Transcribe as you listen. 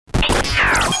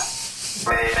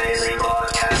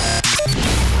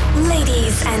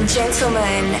Ladies and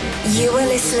gentlemen, you are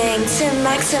listening to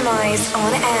Maxximize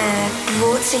On Air,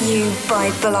 brought to you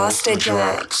by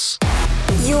Blasterjaxx.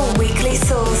 Your weekly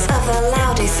source of the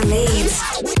loudest leads,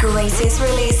 greatest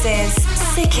releases,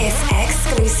 sickest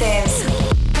exclusives,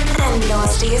 and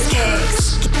nastiest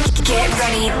kicks. Get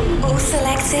ready, all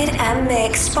selected and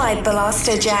mixed by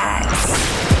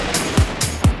Blasterjaxx.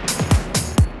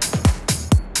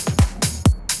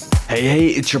 Hey,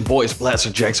 it's your boys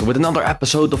Blasterjaxx with another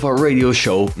episode of our radio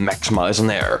show Maxximize On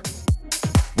Air.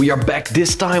 We are back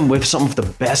this time with some of the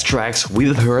best tracks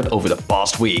we've heard over the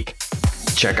past week.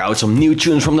 Check out some new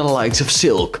tunes from the likes of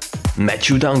Silk,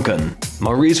 Matthew Duncan,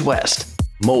 Maurice West,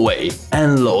 Moe,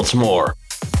 and loads more.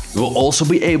 You will also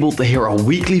be able to hear a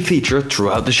weekly feature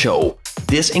throughout the show.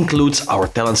 This includes our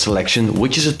talent selection,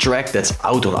 which is a track that's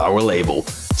out on our label,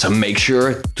 so make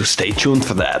sure to stay tuned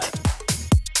for that.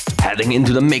 Heading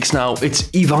into the mix now, it's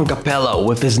Ivan Capella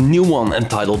with his new one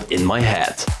entitled In My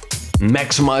Head.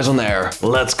 Maxximize On Air,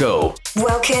 let's go!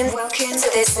 Welcome to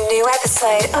this new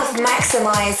episode of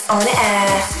Maxximize On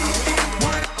Air.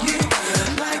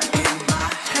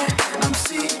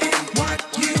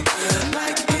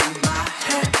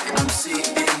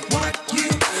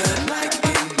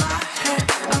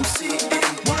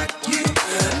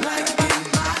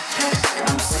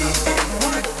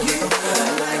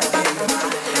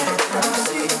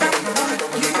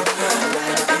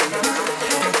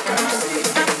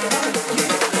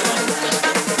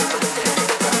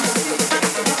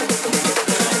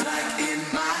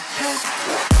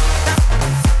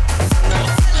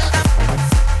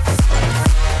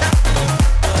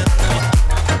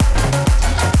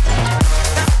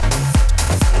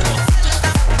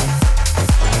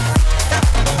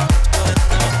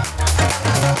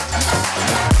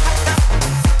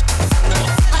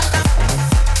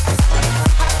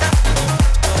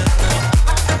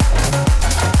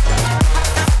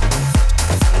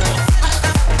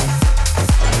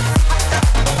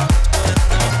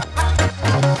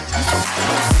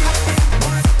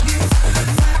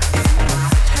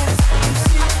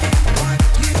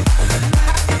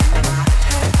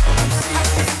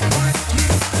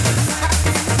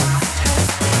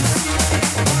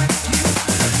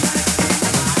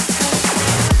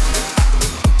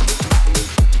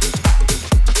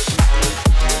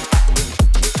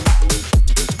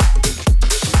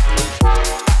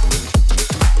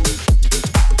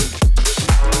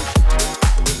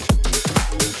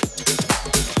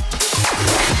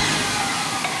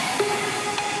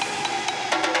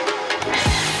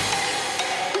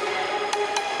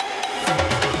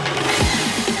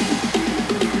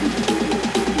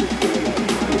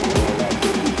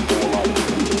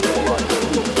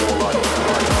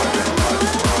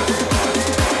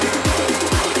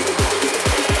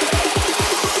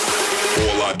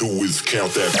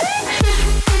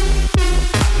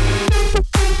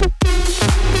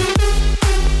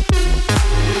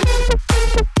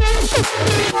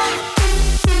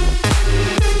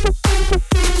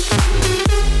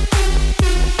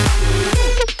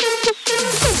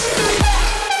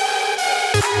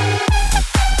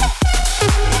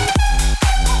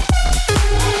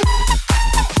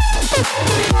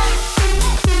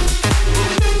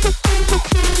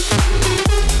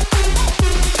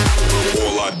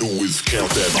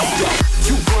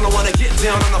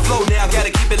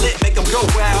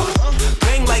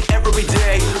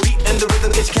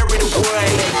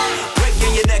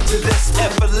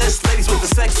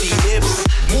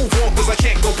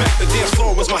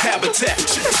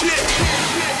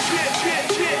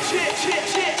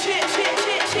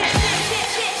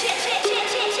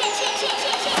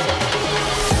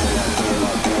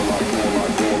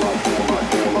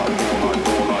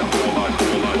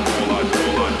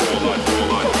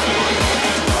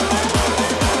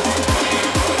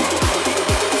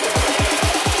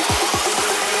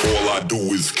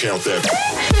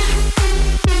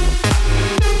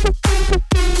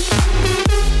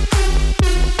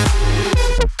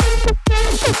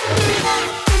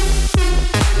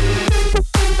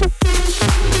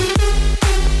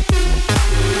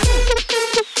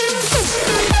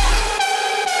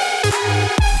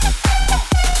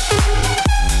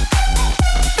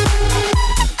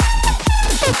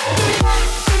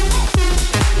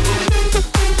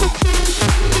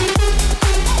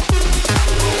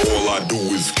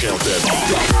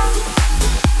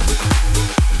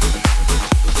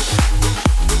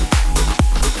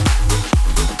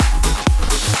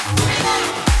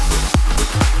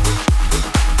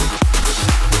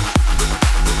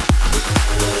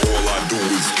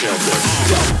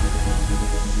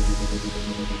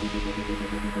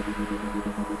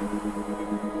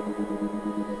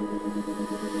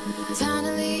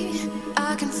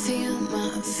 I can feel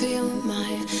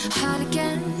my heart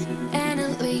again, and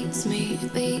it leads me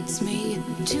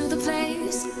to the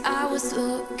place I was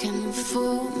looking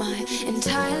for my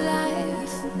entire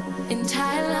life.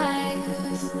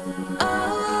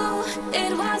 Oh,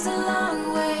 it was a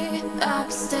long way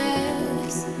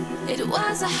upstairs. It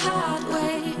was a hard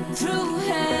way through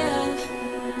hell.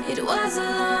 It was a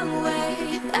long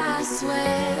way, I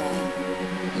swear.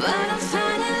 But I'm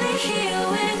finally here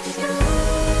with you.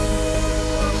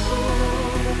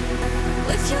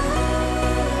 With you.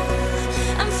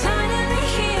 I'm finally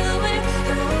here with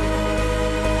you.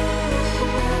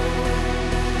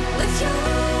 With you.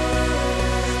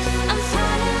 I'm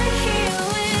finally here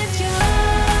with you.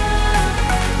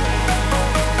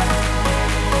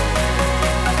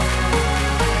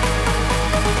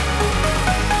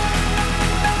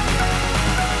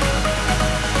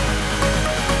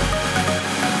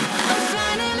 I'm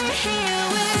finally here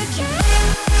with you.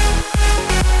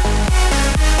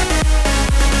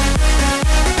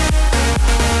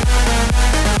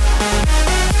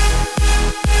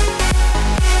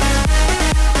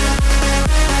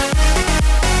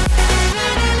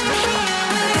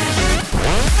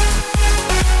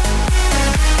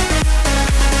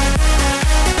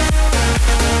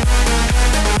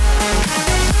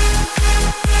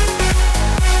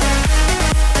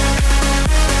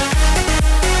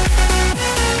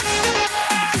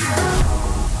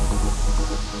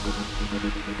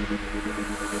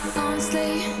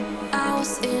 Honestly, I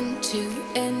was into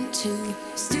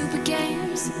stupid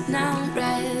games. Now I'm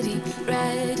ready.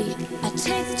 I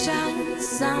take the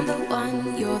chance, I'm the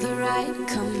one, you're the right.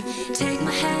 Come, take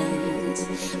my hand,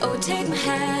 oh, take my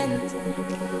hand.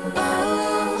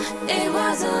 Oh, it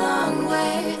was a long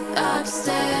way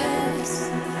upstairs.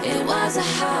 It was a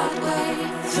hard way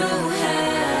through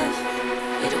hell.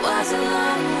 It was a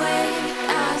long way,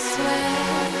 I swear.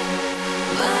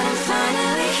 But I'm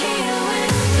finally here with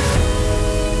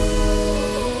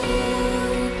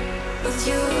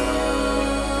you.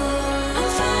 I'm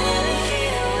finally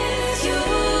here with you.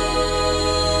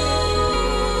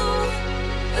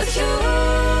 With you.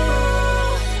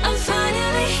 I'm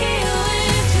finally here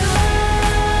with you.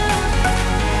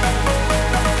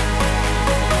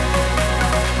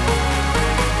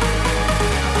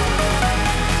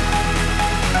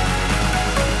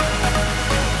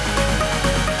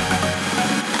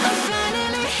 I'm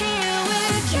finally here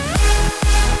with you.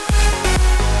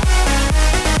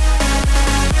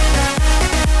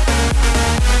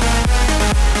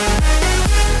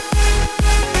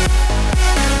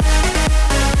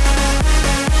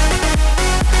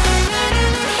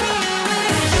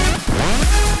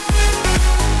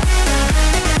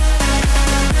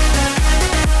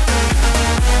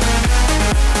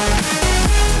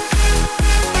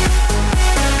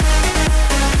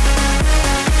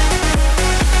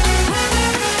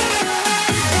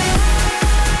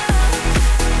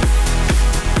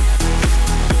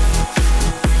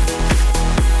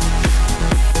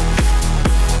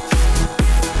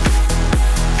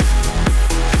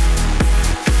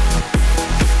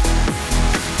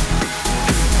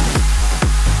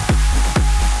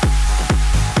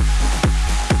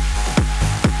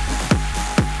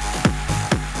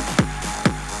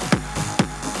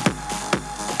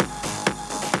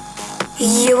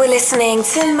 You were listening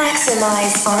to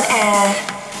Maxximize On Air.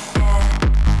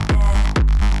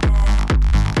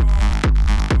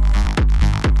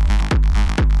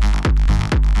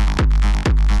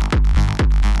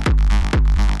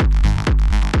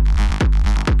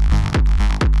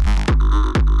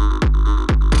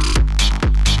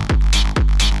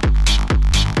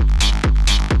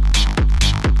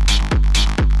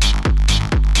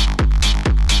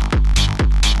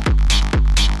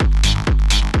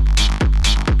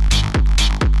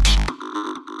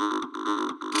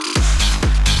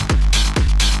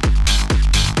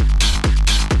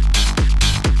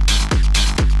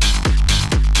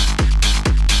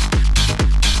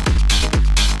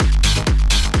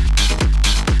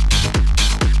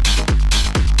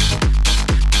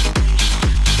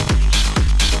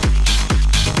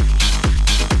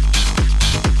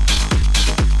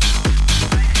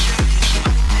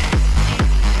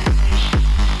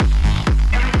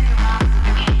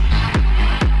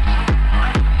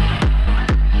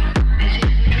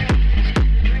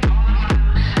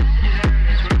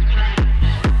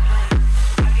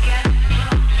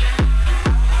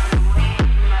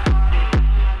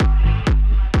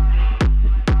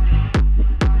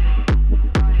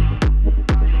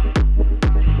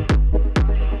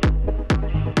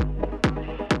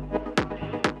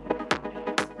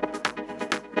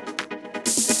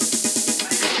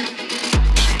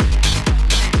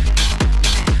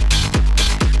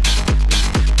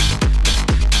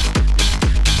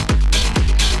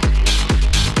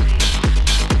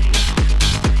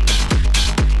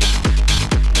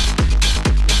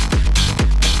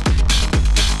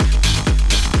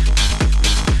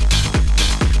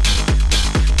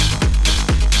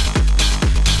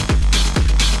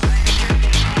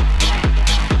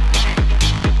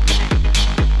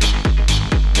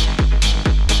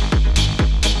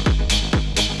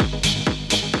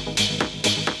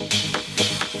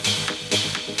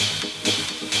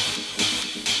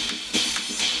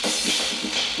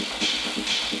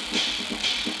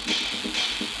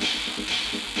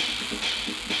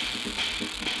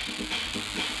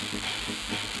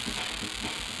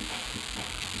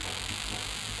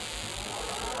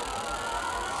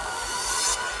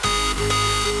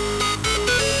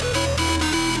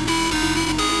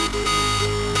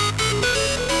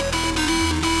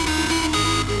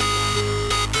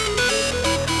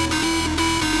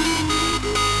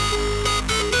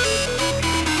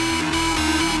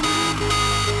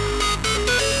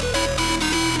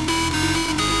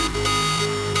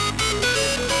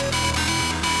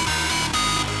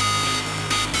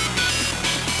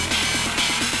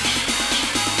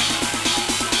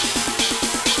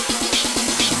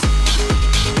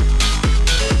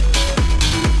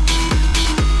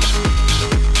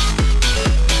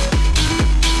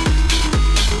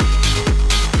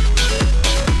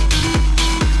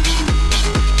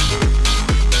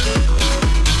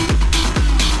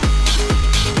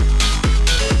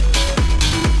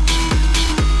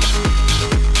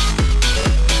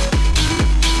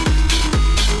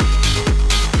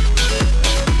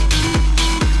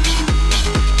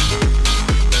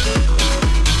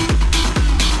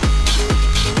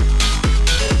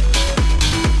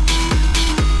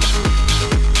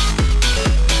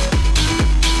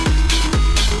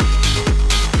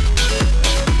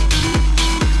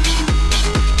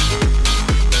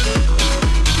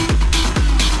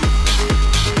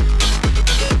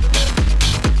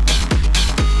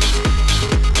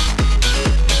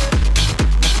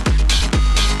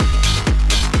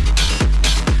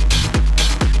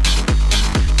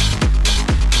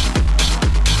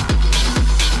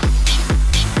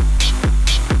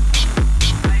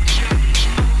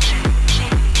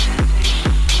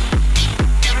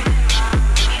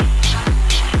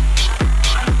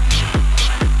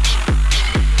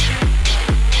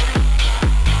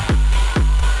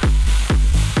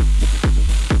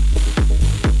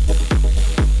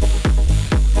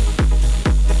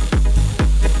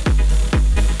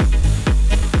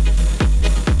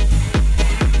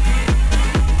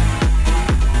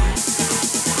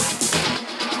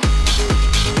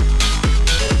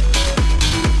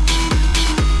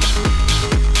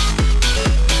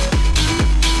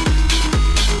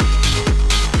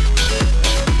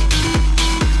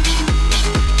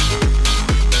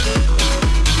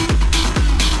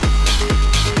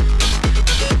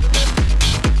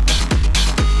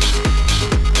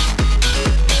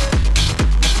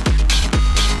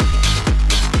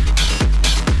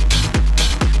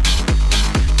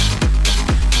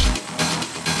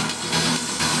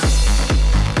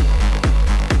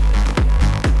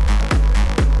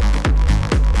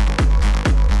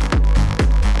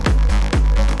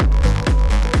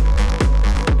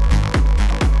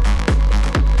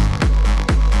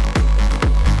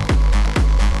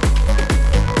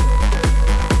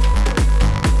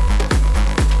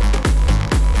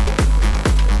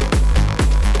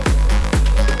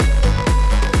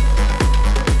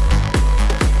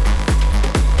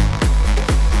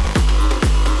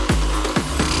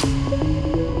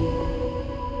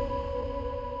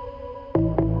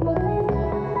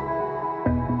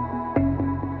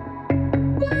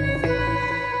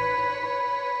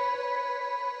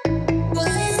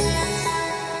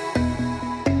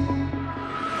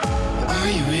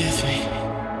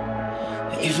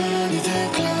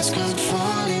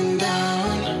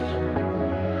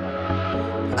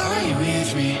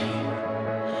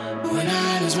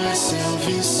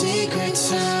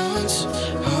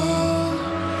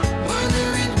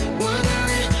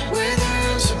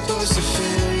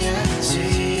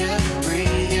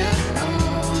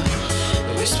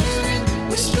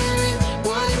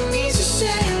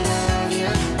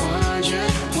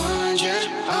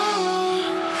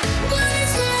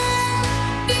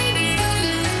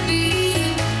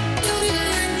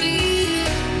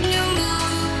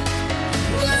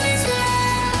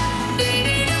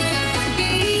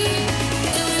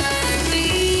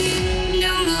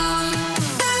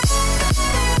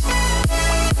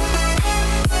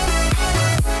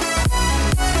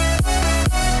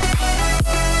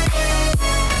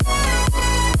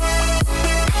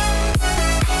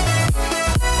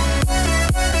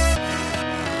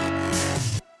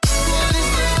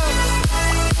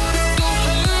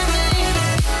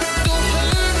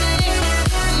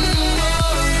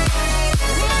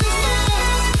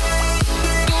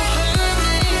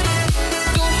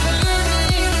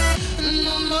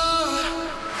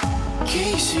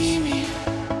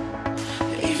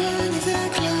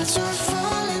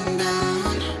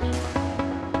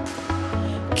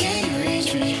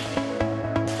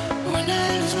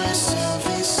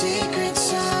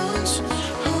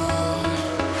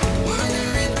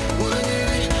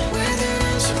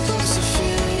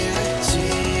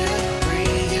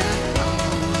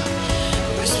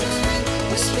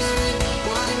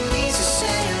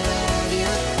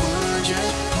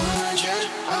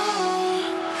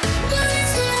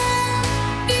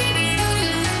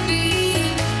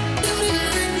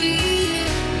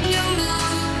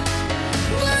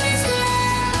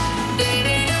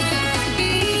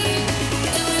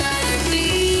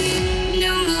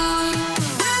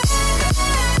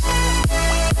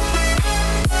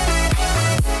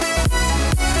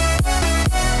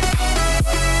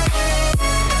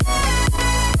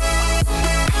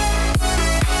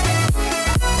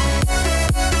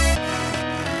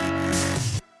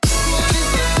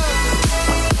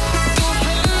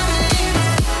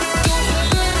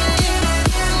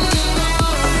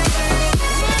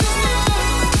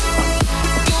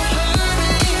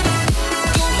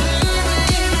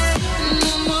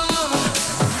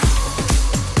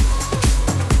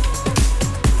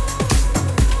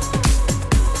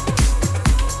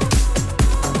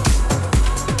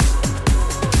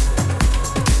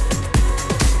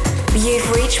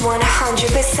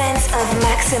 100% of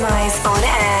Maxximize On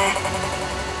Air.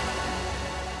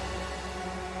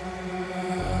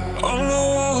 All I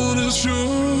want is you.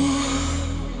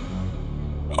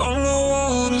 All I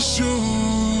want is you.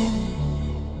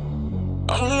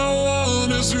 All I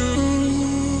want is you.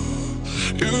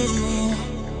 You.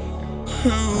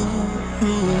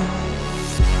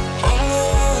 All I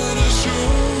want is you.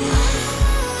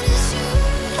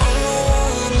 All I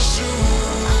want is you.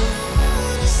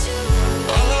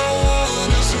 All I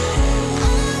want is you.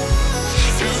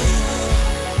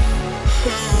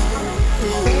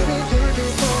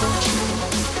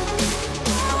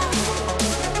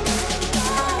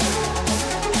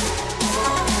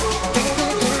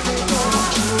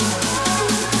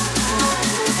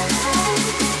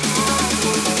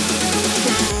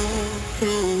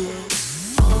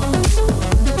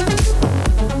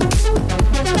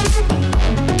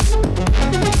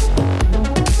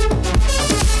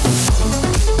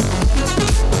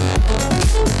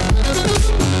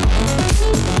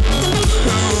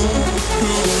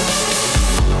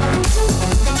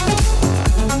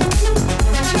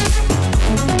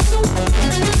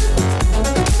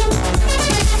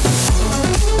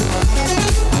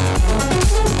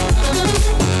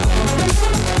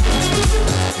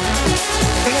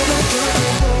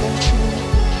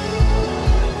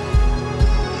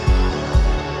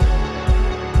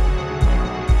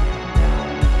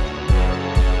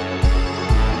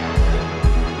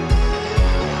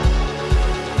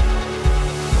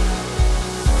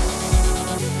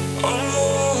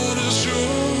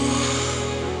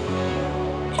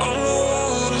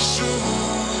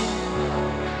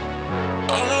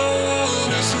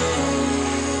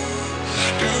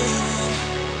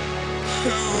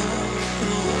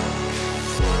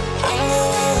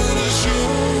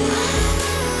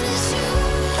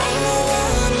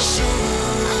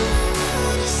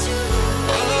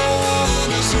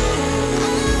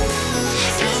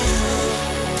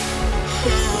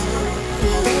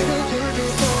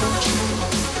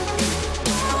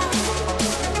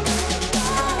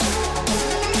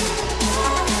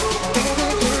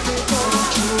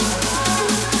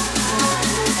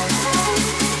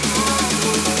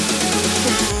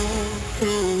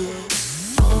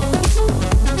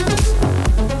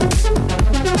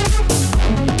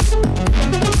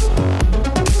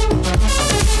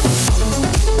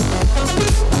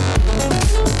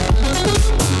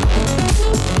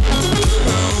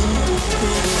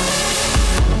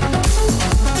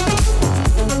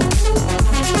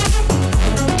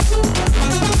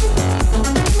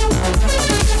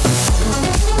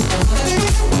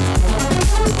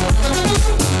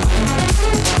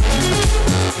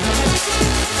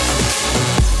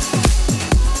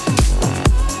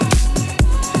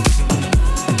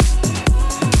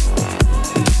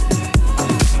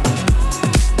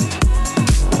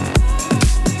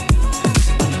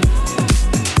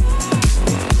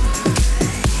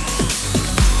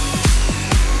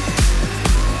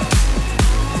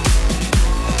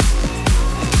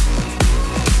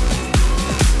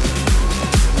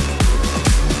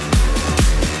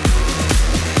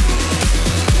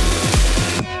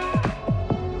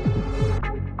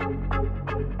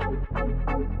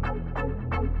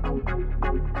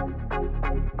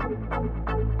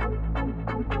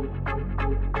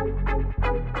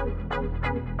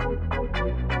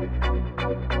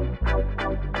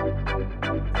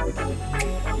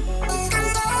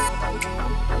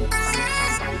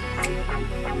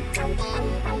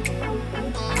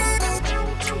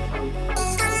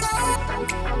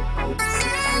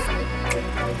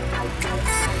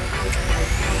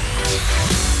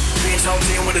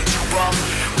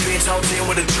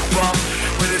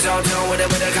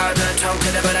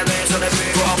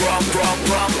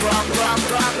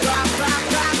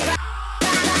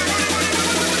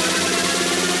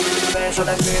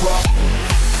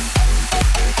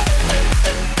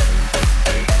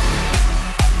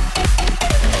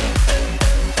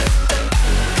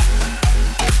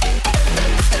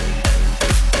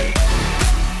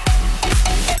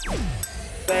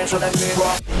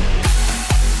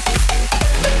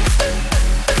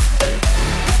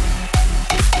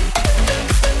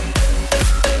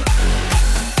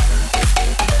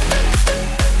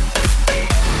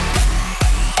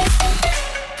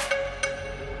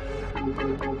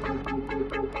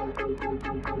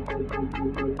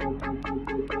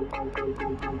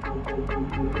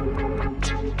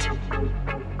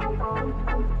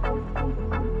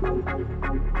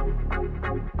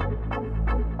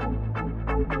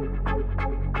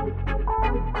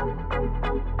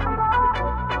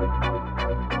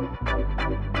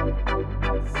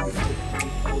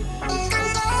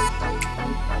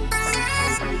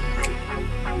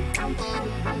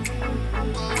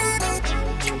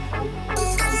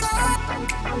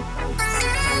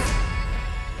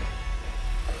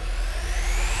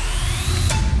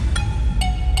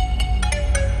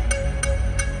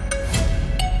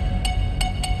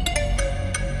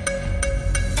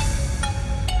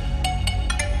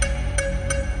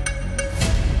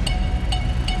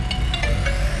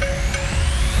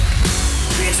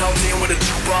 抽筋with a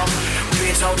jukebox，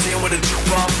别抽筋with a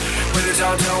jukebox，为了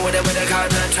超车，为了开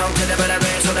灯冲，真的被那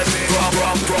边说的别 rock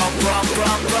rock rock rock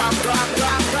rock rock rock rock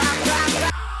rock，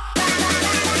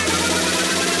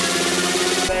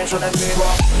 被说的别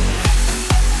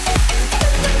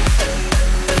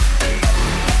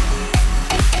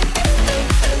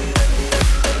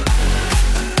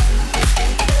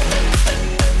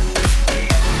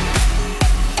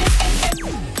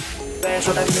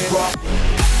let me rock.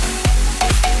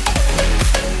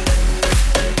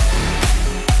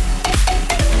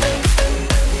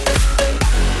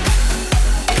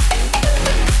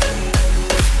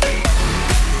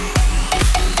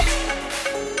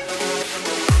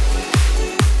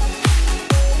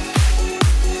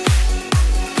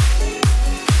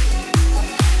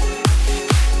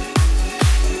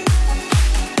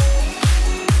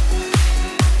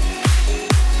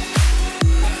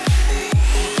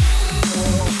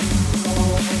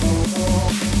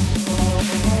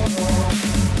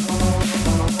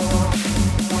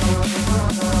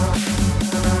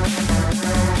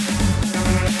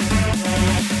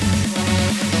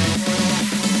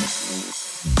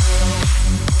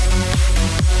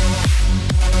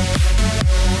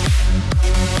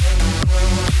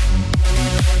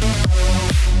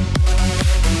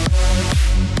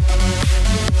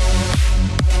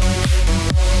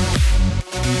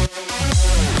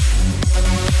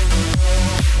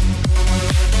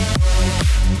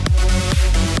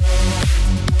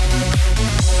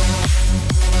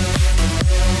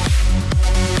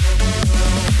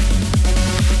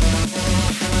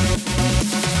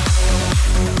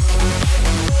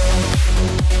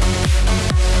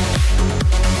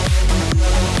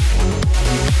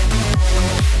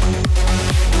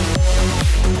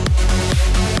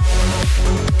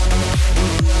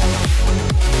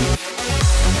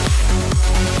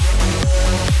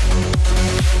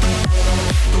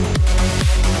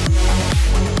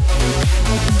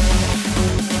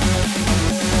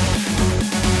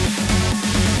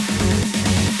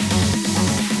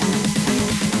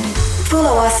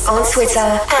 Follow us on Twitter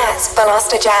at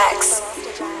Blasterjaxx.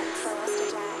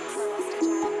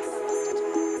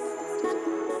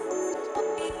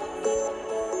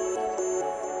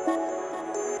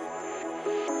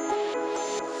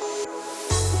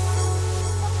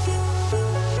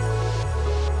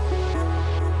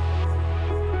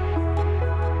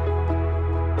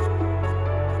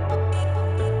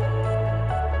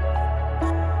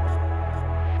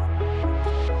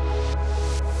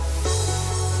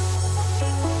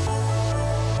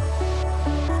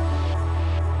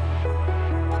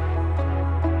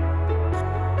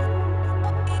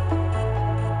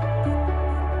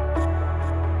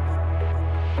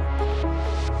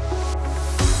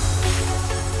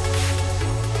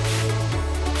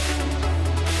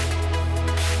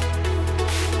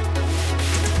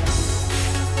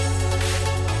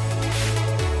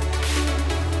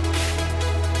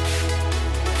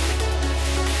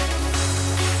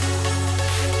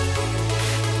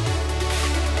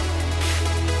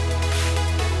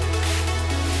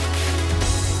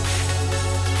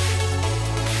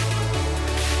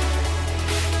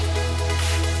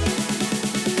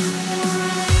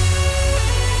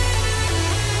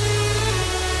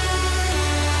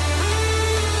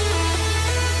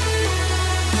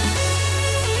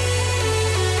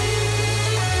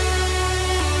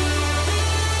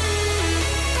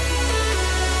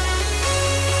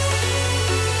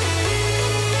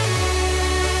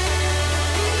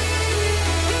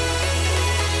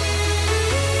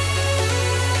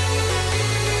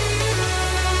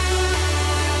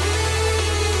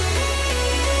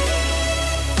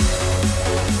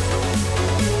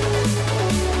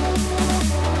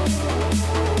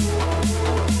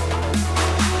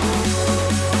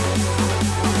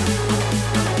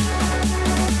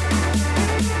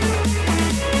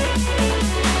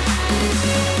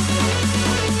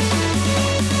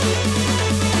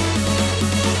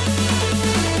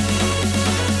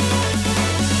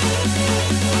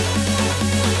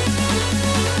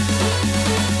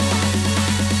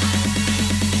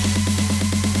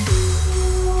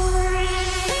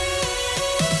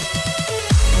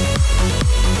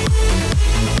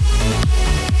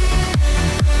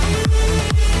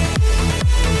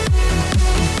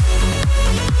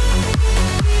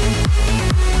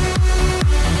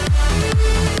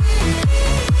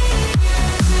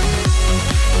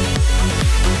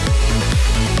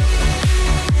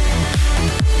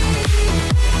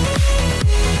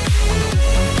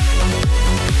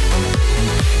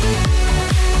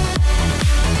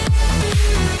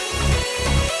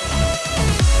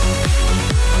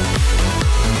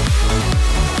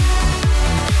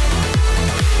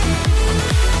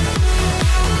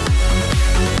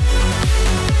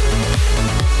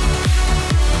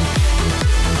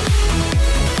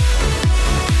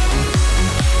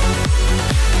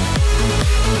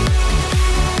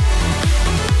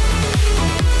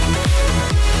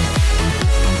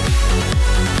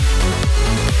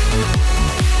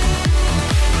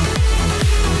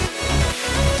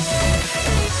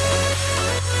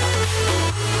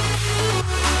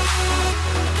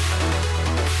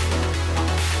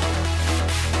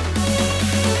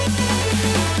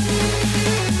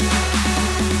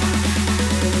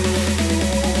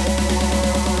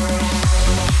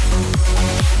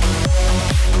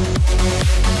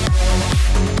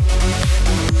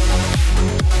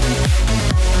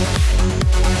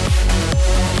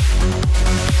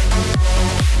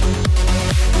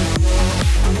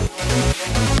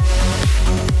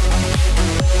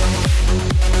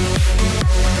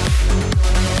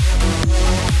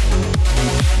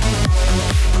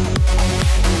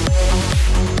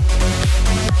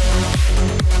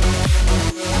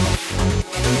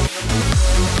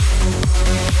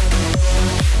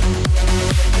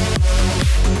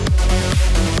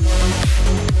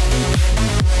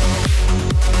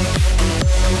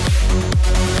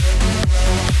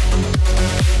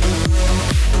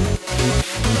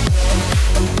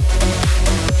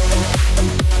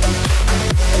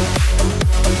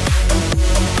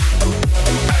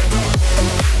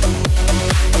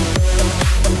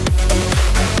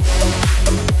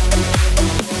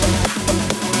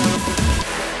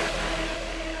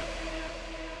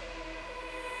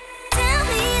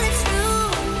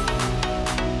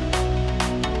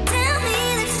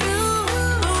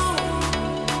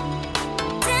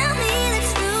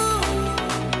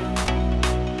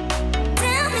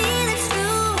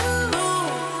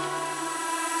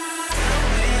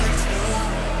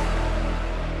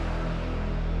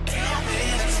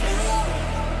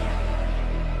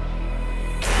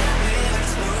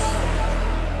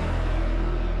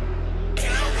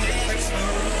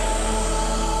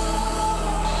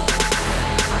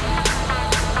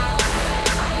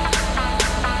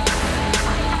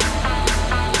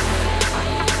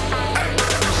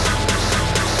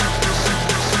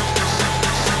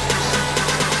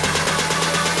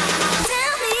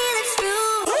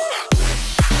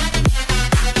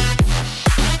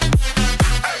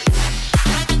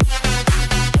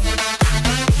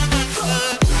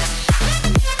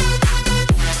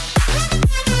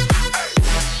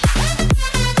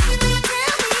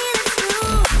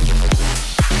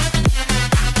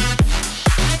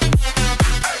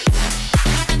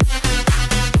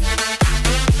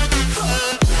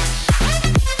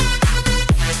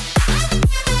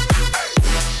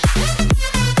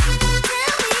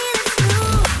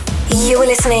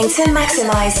 listening to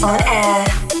Maxximize On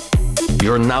Air.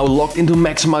 You're now locked into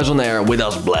Maxximize On Air with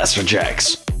us,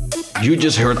 Blasterjaxx. You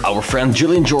just heard our friend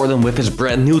Julian Jordan with his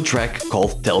brand new track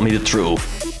called Tell Me The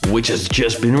Truth, which has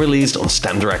just been released on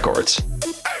Stamped Records.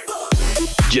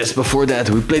 Just before that,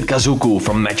 we played Kazuku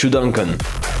from Matthew Duncan,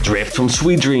 Drift from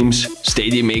Sweet Dreams,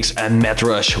 Stadium X and Matt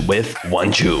Rush with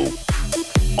One Chew.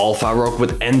 Alpha Rock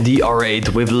with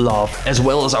NDR8 with Love, as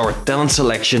well as our talent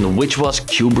selection, which was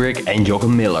Kubrick and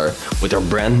Jochen Miller with their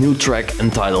brand new track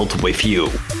entitled With You.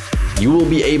 You will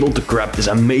be able to grab this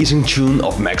amazing tune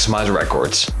of Maxximize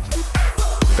Records.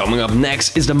 Coming up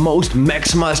next is the most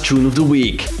maximized tune of the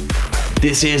week.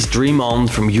 This is Dream On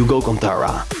from Hugo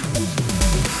Contara.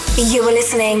 You are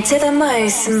listening to the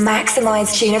most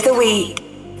maximized tune of the week.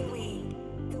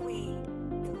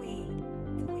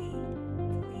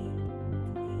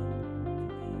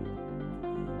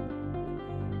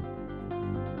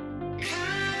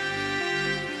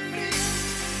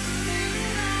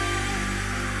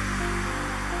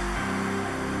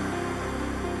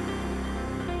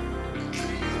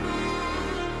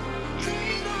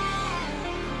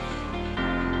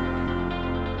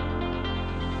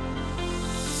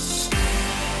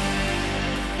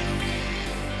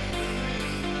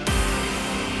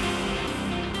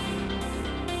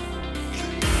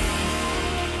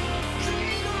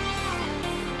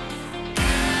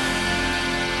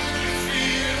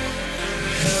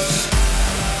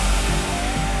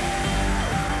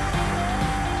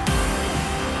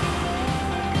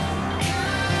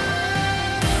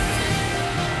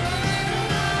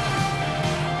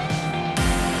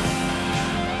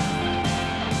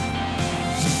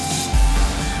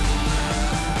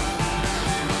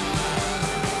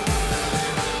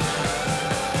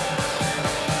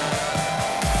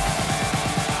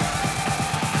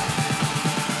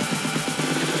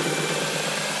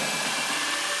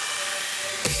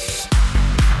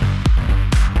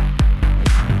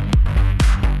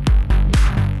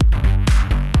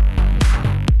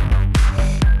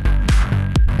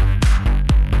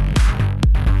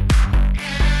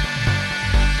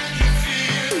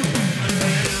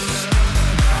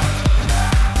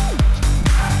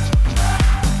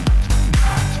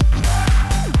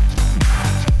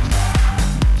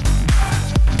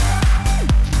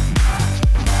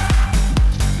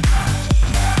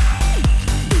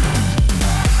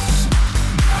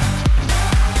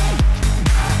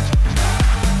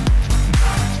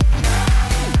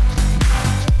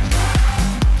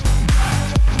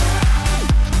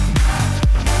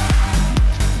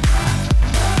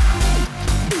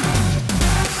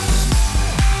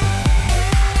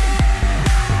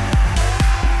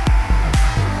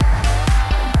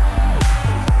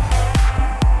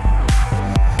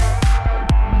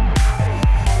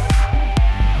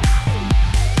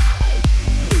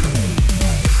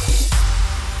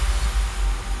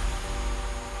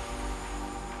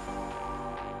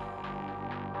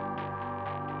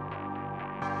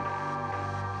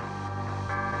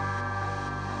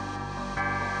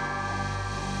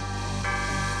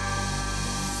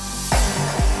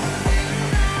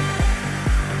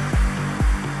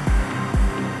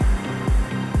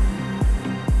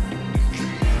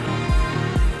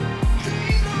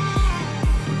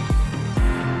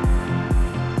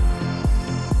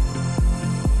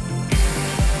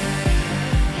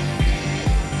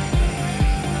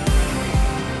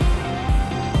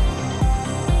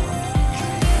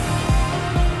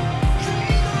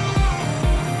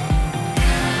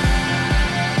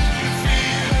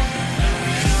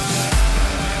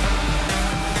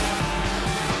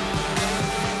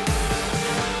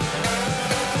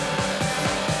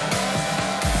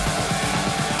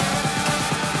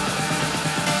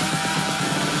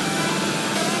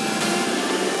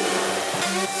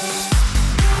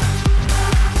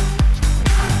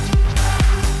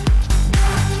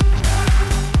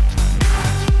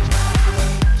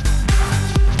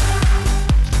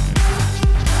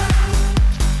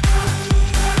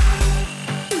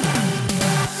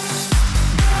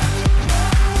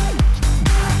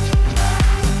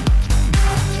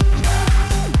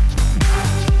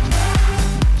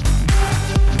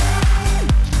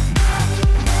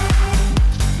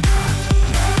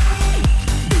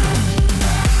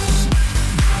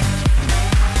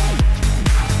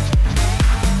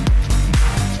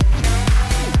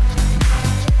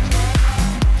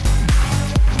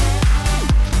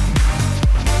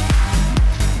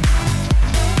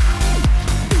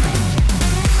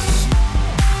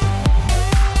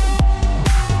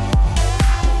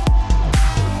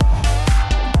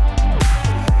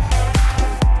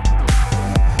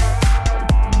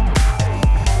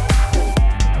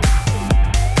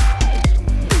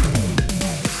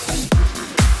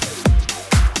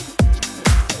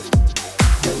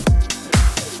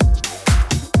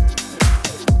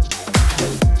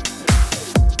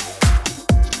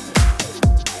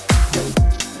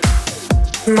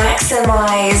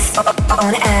 Maxximize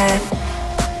On Air.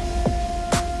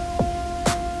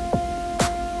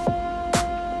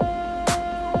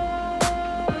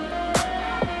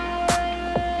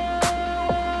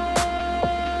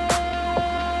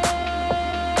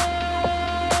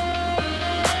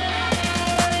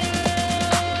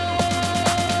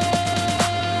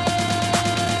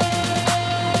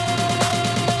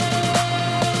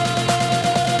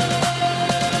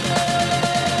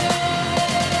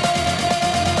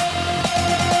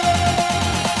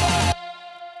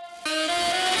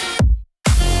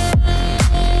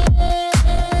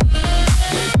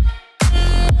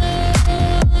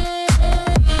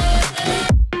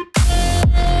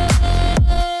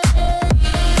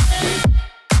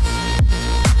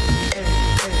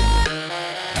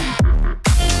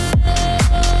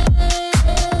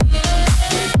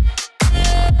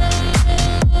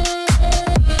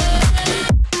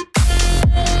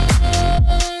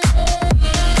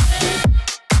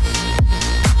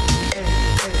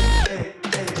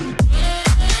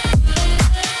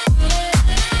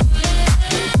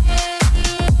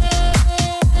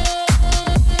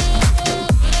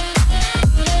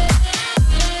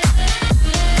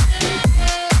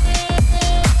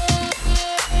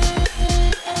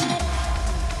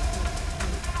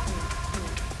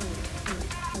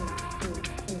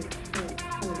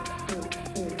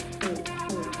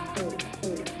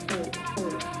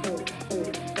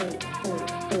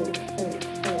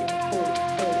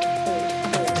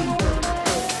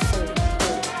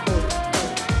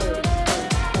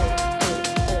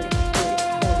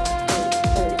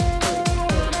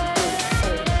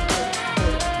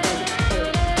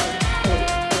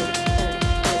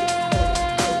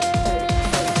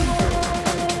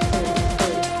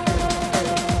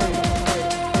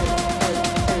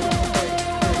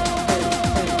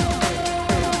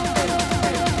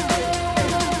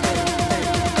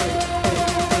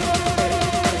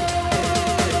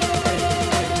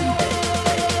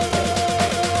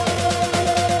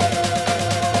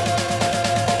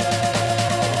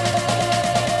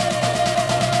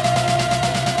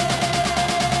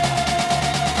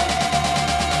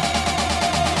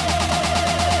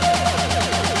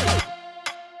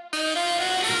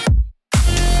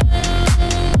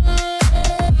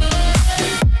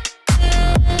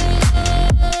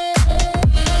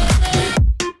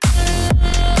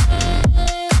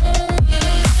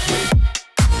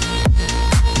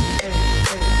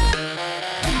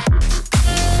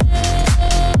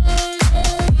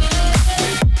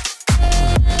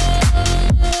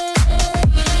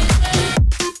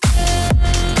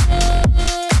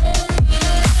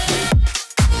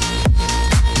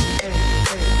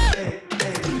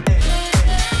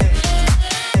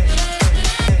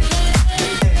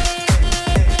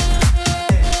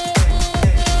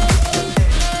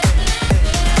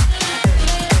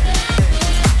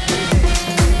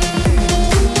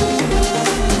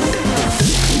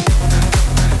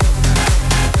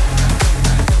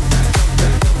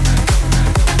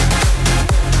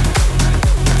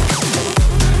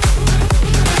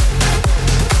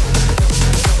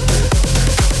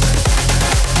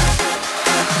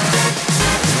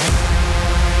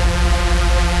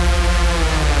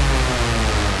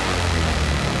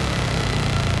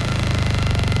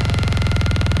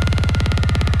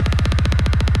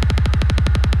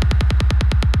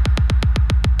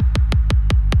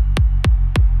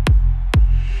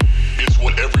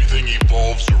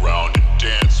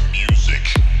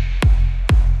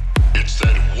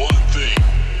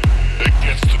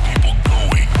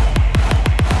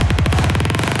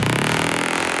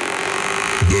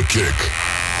 kick.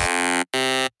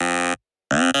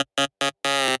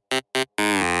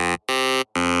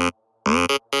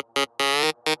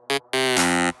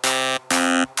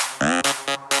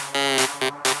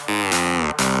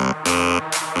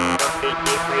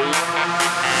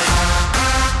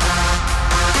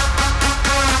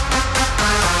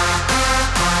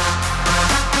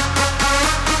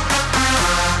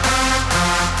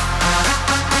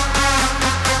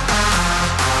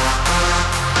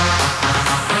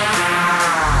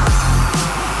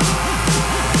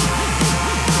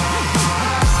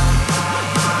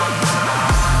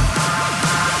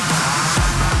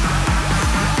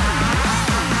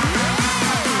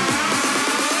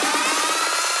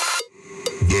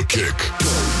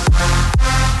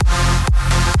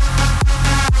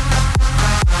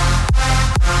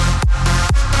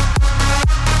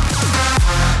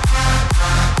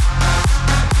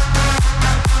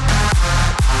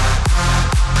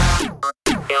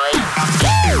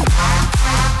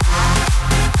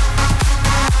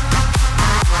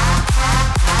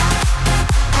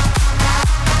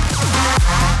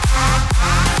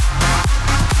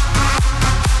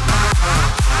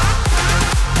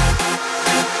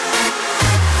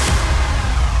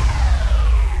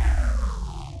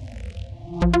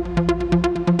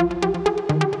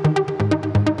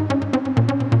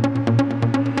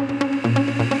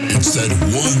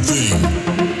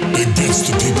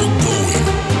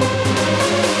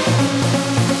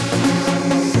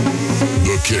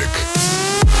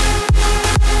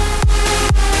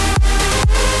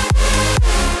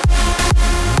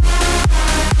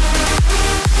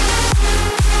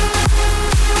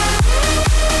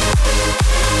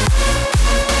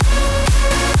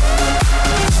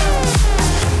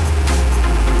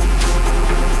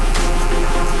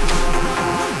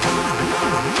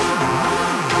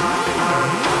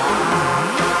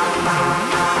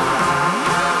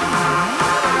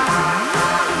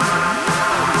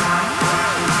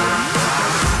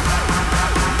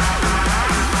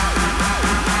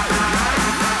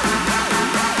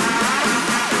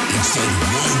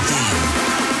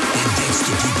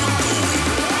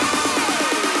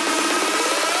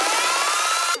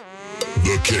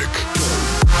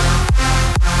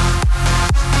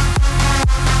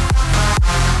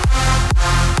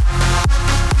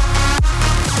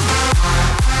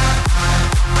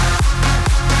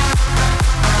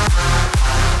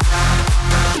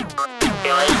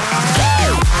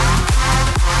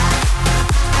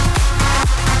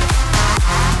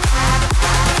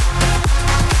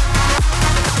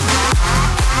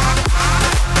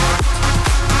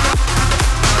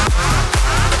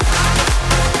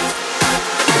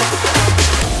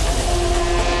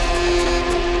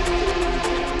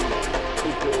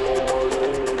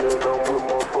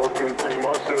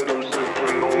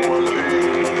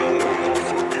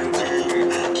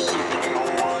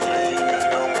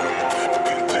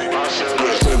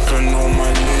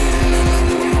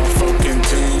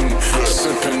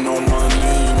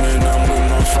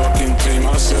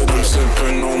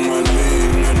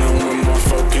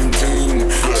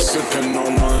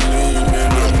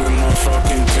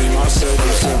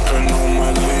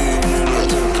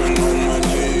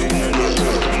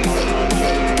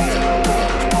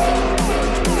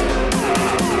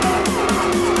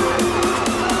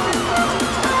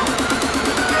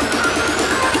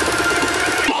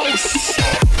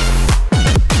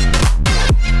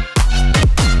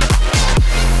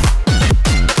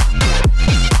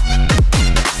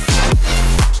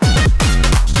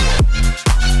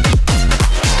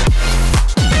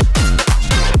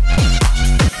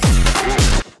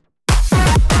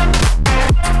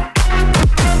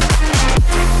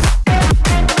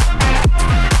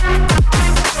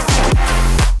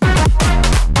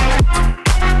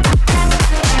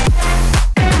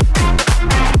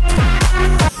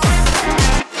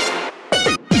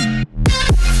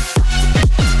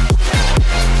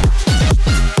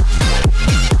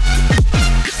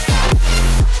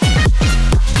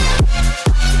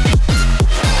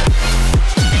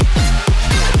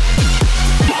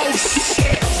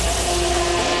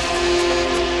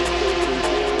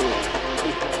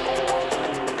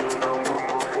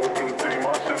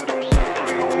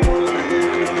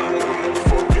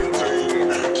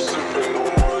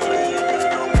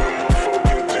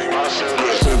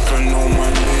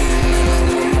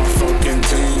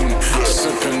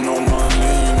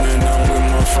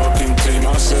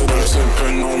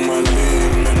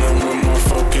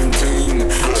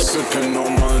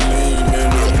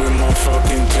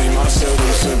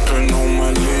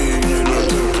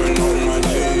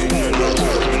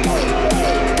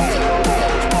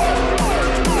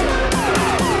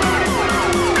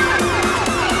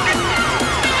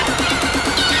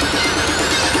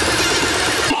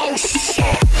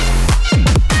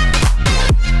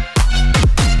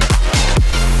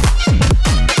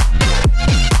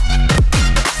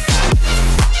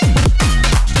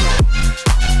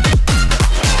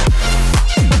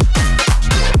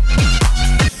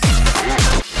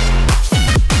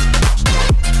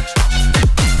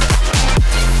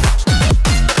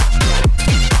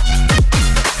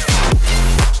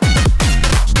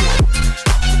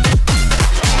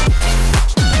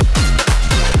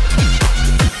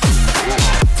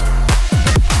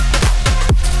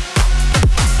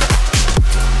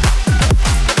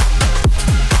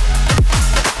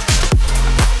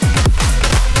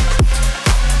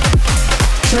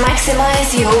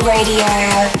 Maxximize your radio.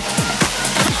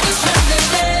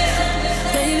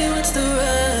 Baby, what's the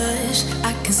rush?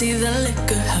 I can see the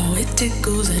liquor, how it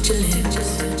tickles at your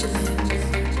lips.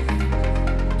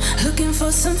 Looking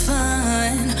for some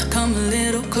fun, come a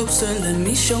little closer, let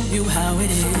me show you how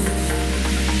it is.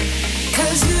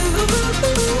 'Cause you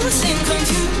seem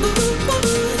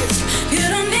confused, you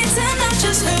don't need to know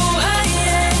just who I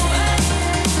am.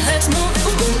 Let's move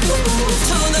to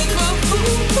the groove.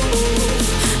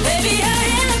 Baby, I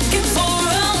ain't looking for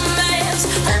romance.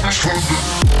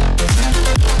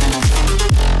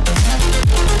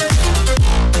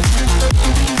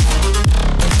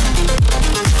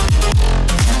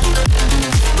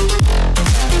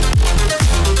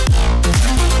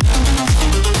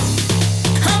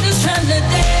 I'm just trying to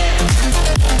dance.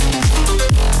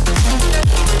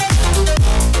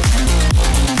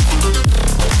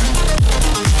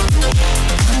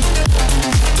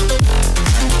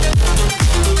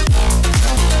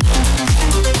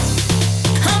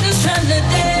 I'm just trying to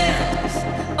dance.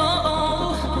 Oh,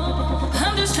 oh.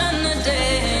 I'm just trying to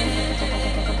dance.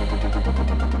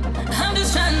 I'm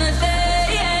just trying to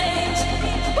dance.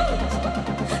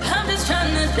 I'm just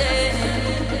trying to dance.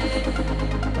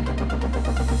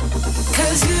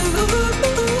 'Cause you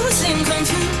seem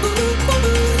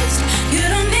confused. You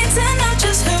don't need to know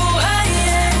just who I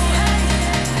am.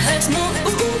 Let's move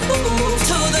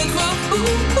to the groove.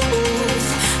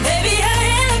 Baby, I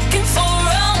ain't looking for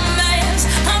romance.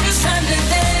 I'm just trying to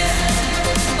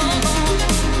dance. Oh, oh.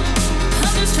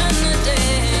 I'm just trying to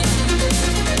dance.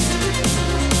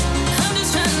 I'm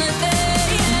just trying to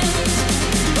dance.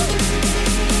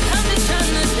 I'm just trying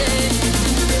to dance. I'm just trying to dance.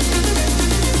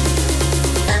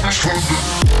 I'm just trying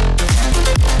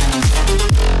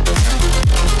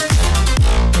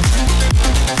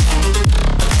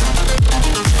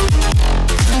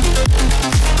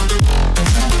to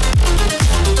dance.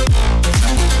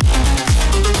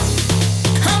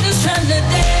 I'm just trying to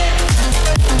dance.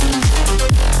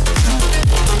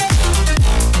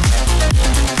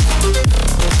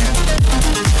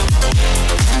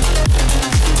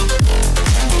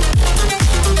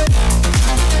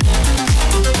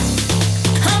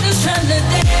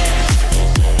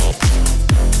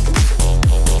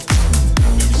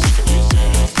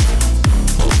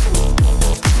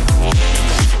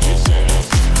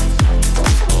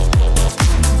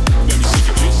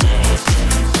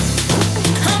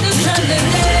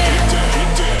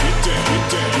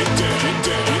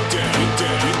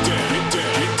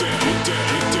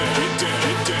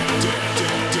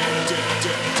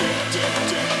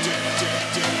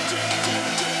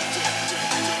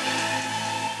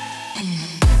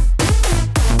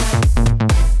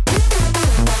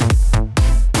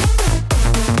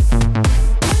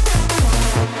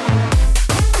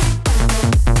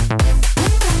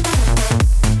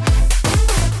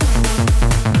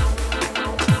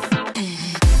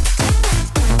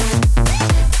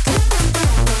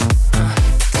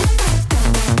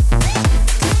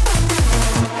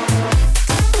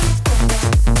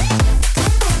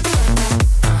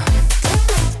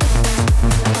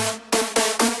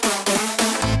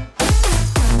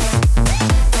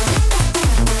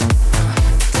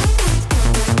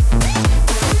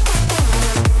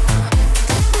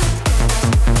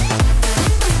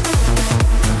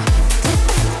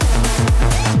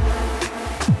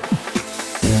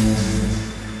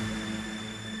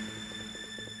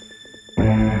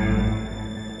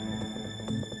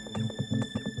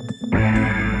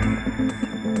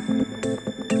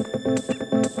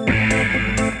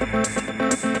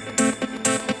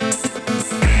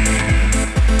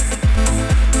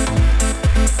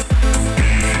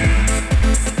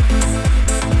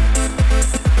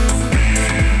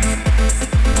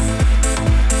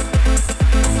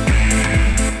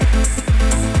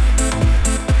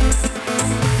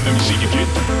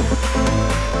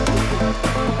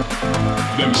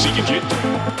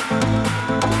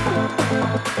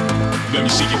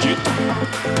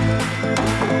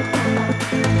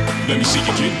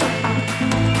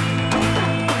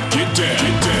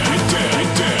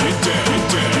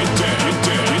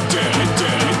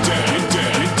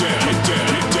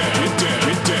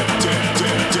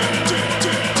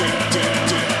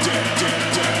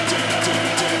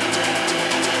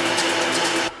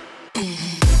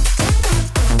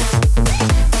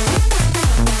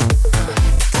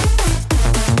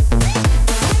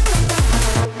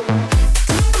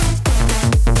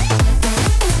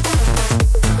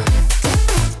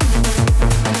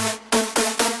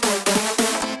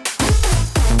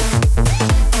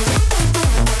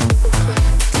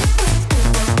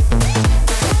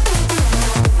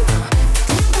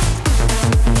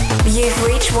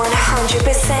 100%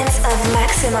 of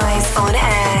Maxximize On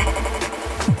Air.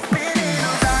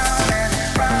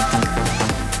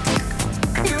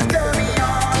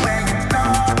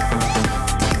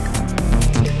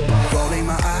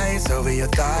 Over your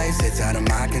thighs, it's out of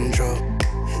my control.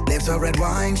 Lips are red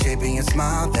wine, shaping a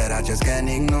smile that I just can't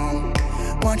ignore.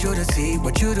 Want you to see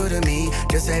what you do to me,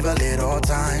 just save a little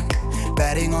time.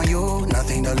 Betting on you,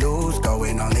 nothing to lose,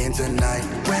 going all in tonight.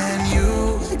 When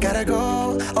you gotta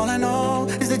go, all I know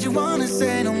is that you wanna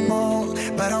say no more,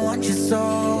 but I want you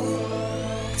so.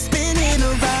 Spinning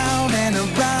around and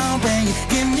around when you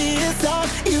give me a song,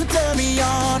 you turn me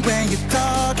on when you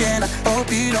talk, and I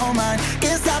hope you don't mind.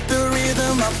 Can't stop the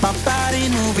rhythm of my body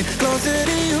moving closer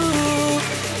to you.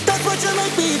 That's what you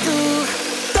make me do.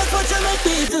 That's what you make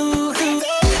me do.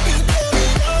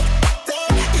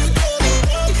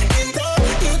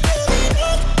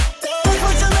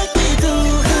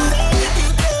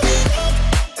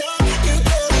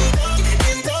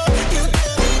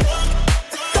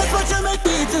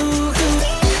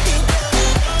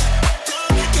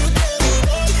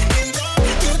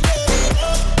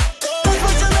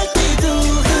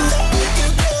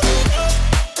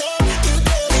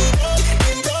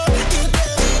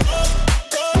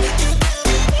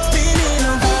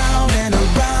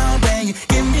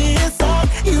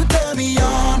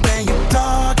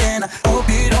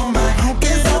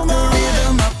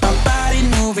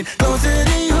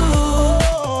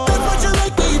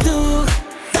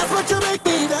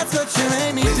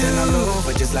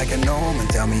 Like a gnome and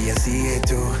tell me you see it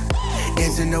too.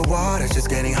 It's in the water, it's just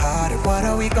getting hotter. What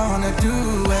are we gonna do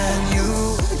when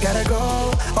you gotta go?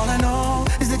 All I know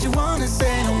is that you wanna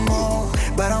say no more,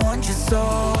 but I want you so.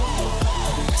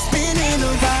 Spinning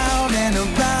around and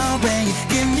around when you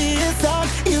give me a song,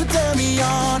 you turn me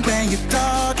on when you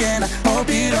talk, and I hope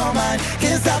you don't mind.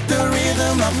 Can't stop the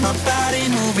rhythm of my body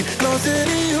moving closer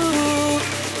to you.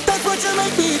 That's what you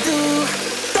make me do.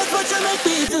 That's what you make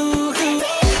me do.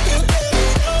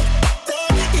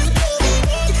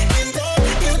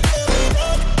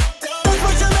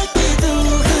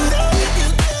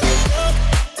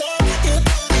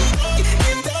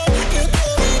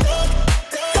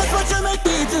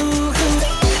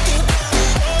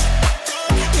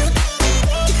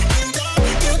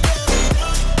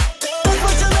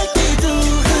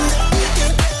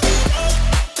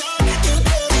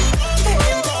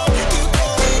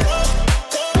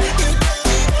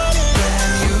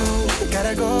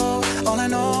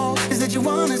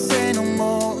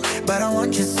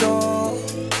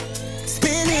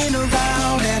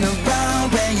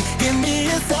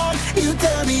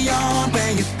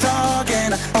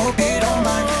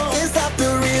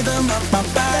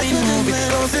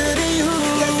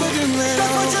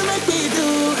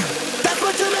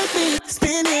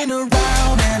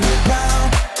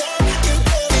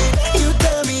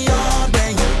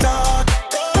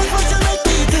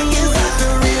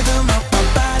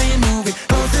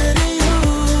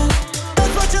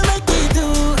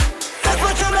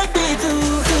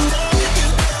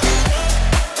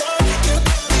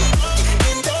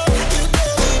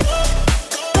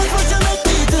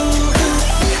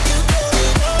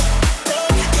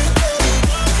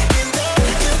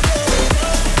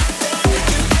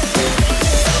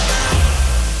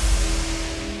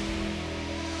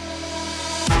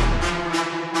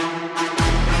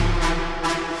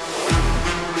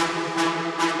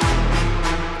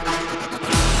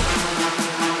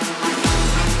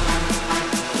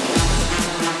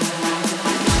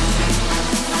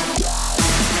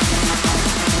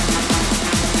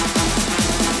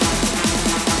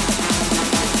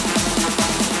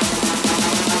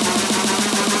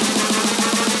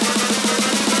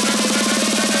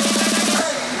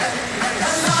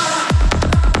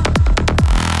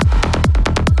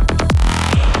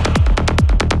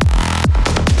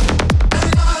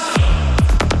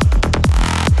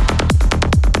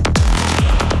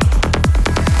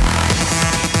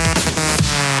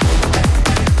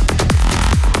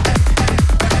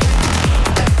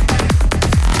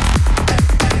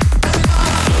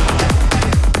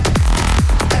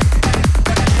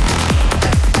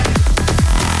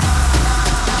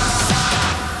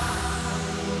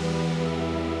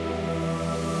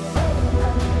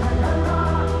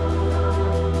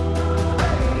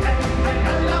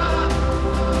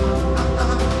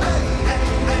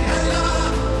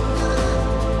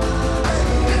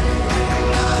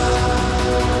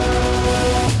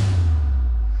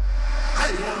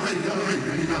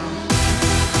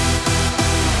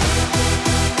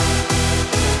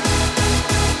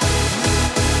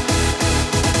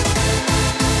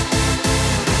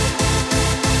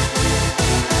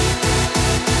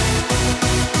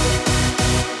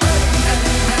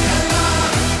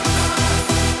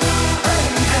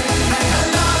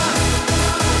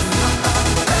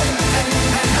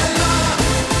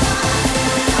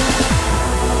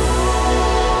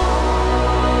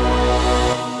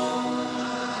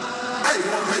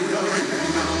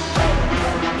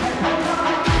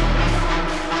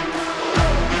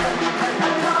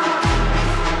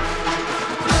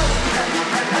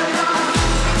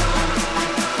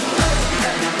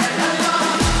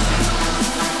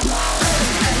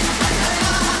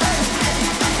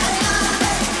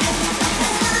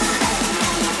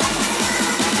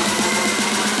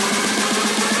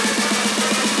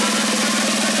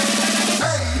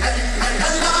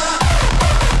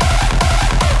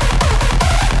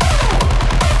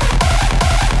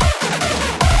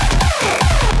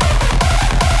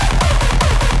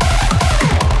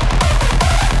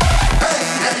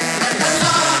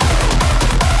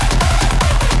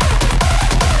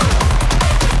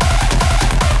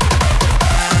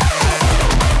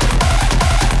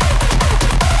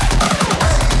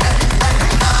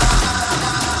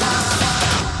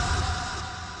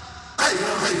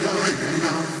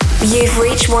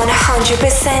 100%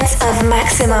 of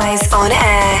Maxximize On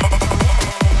Air.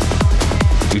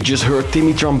 You just heard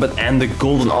Timmy Trumpet and the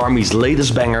Golden Army's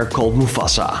latest banger called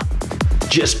Mufasa.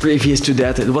 Just previous to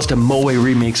that, it was the Moe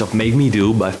remix of Make Me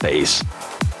Do by FaZe.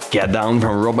 Get Down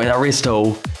from Robin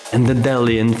Aristo, and The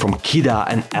Delian from Kida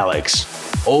and Alex.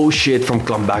 Oh Shit from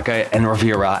Klambaka and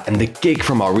Ravira, and The Kick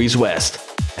from Maurice West.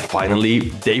 And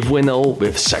finally, Dave Winnell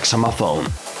with Sex on My Phone.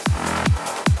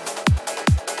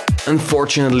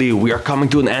 Unfortunately, we are coming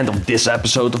to an end of this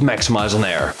episode of Maxximize On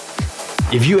Air.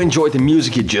 If you enjoyed the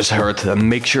music you just heard, then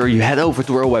make sure you head over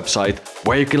to our website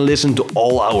where you can listen to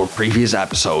all our previous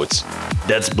episodes.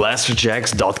 That's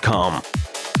Blasterjaxx.com.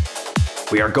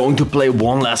 We are going to play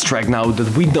one last track now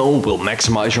that we know will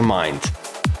maximize your mind.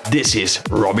 This is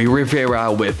Robbie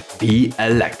Rivera with Be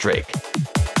Electric.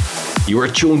 You are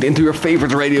tuned into your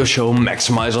favorite radio show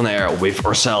Maxximize On Air with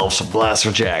ourselves,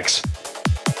 Blasterjaxx.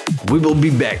 We will be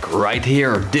back right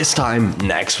here this time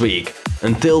next week.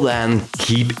 Until then,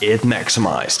 keep it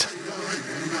maximized.